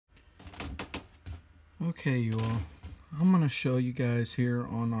Okay, you all, I'm going to show you guys here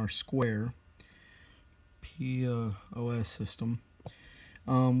on our Square POS system.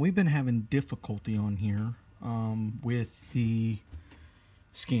 We've been having difficulty on here with the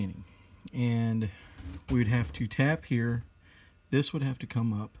scanning, and we'd have to tap here. This would have to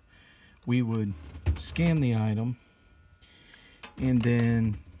come up. We would scan the item and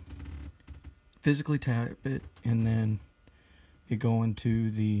then physically tap it, and then you go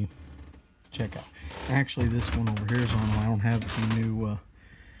into the checkout. Actually, this one over here is on. I don't have the new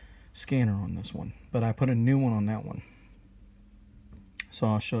scanner on this one, but I put a new one on that one. So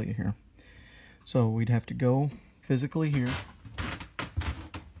I'll show you here. So we'd have to go physically here.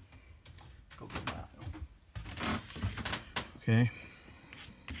 Go get that. Okay.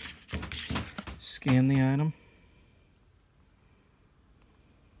 Scan the item.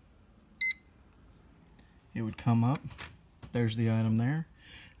 It would come up. There's the item there.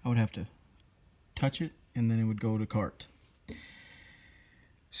 I would have to touch it, and then it would go to cart.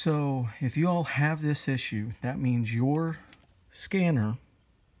 So if you all have this issue, that means your scanner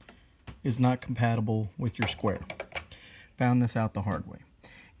is not compatible with your Square. Found this out the hard way.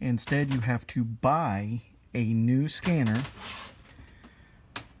 Instead, you have to buy a new scanner,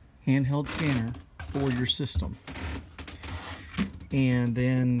 handheld scanner, for your system. And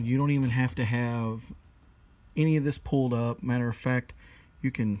then you don't even have to have any of this pulled up. Matter of fact,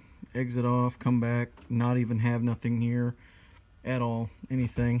 you can exit off, come back, not even have nothing here at all,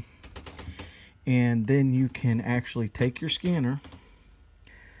 anything. And then you can actually take your scanner,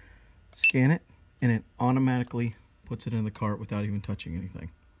 scan it, and it automatically puts it in the cart without even touching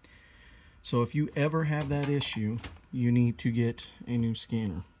anything. So if you ever have that issue, you need to get a new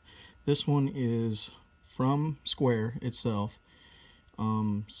scanner. This one is from Square itself.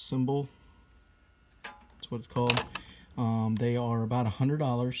 Symbol, that's what it's called. They are about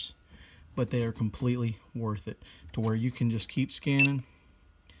 $100, but they are completely worth it, to where you can just keep scanning.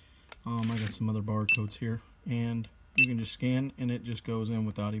 I got some other barcodes here, and you can just scan and it just goes in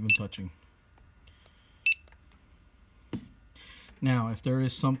without even touching. Now, if there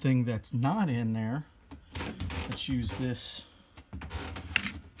is something that's not in there, let's use this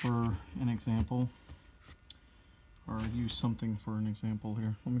for an example, or use something for an example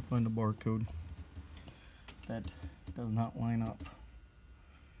here. Let me find a barcode that does not line up.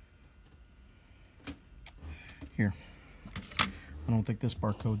 Here. I don't think this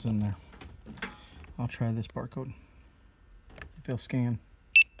barcode's in there. I'll try this barcode. If it'll scan.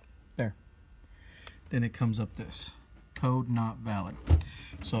 There. Then it comes up this. Code not valid.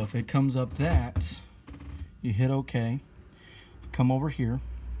 So if it comes up that, you hit OK. Come over here.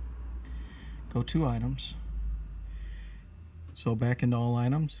 Go to items. So back into all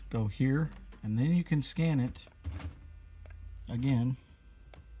items. Go here. And then you can scan it again.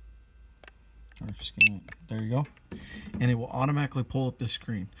 Or scan it. There you go. And it will automatically pull up this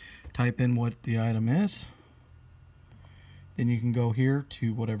screen. Type in what the item is. Then you can go here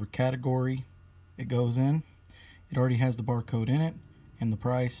to whatever category it goes in. It already has the barcode in it and the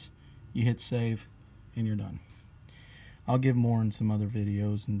price. You hit save and you're done. I'll give more in some other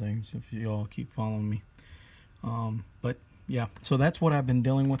videos and things if you all keep following me. But yeah, so that's what I've been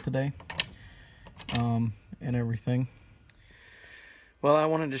dealing with today. And everything. Well, I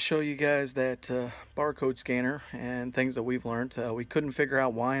wanted to show you guys that barcode scanner and things that we've learned. We couldn't figure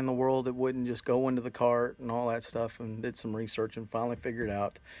out why in the world it wouldn't just go into the cart and all that stuff, and did some research and finally figured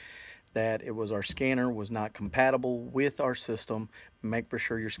out that it was our scanner was not compatible with our system. Make for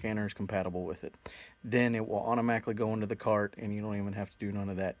sure your scanner is compatible with it. Then it will automatically go into the cart, and you don't even have to do none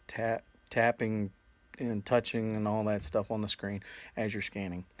of that tapping and touching and all that stuff on the screen as you're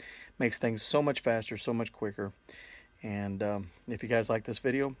scanning. Makes things so much faster, so much quicker. And if you guys like this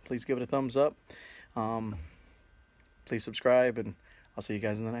video, please give it a thumbs up. Please subscribe, and I'll see you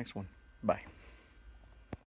guys in the next one. Bye.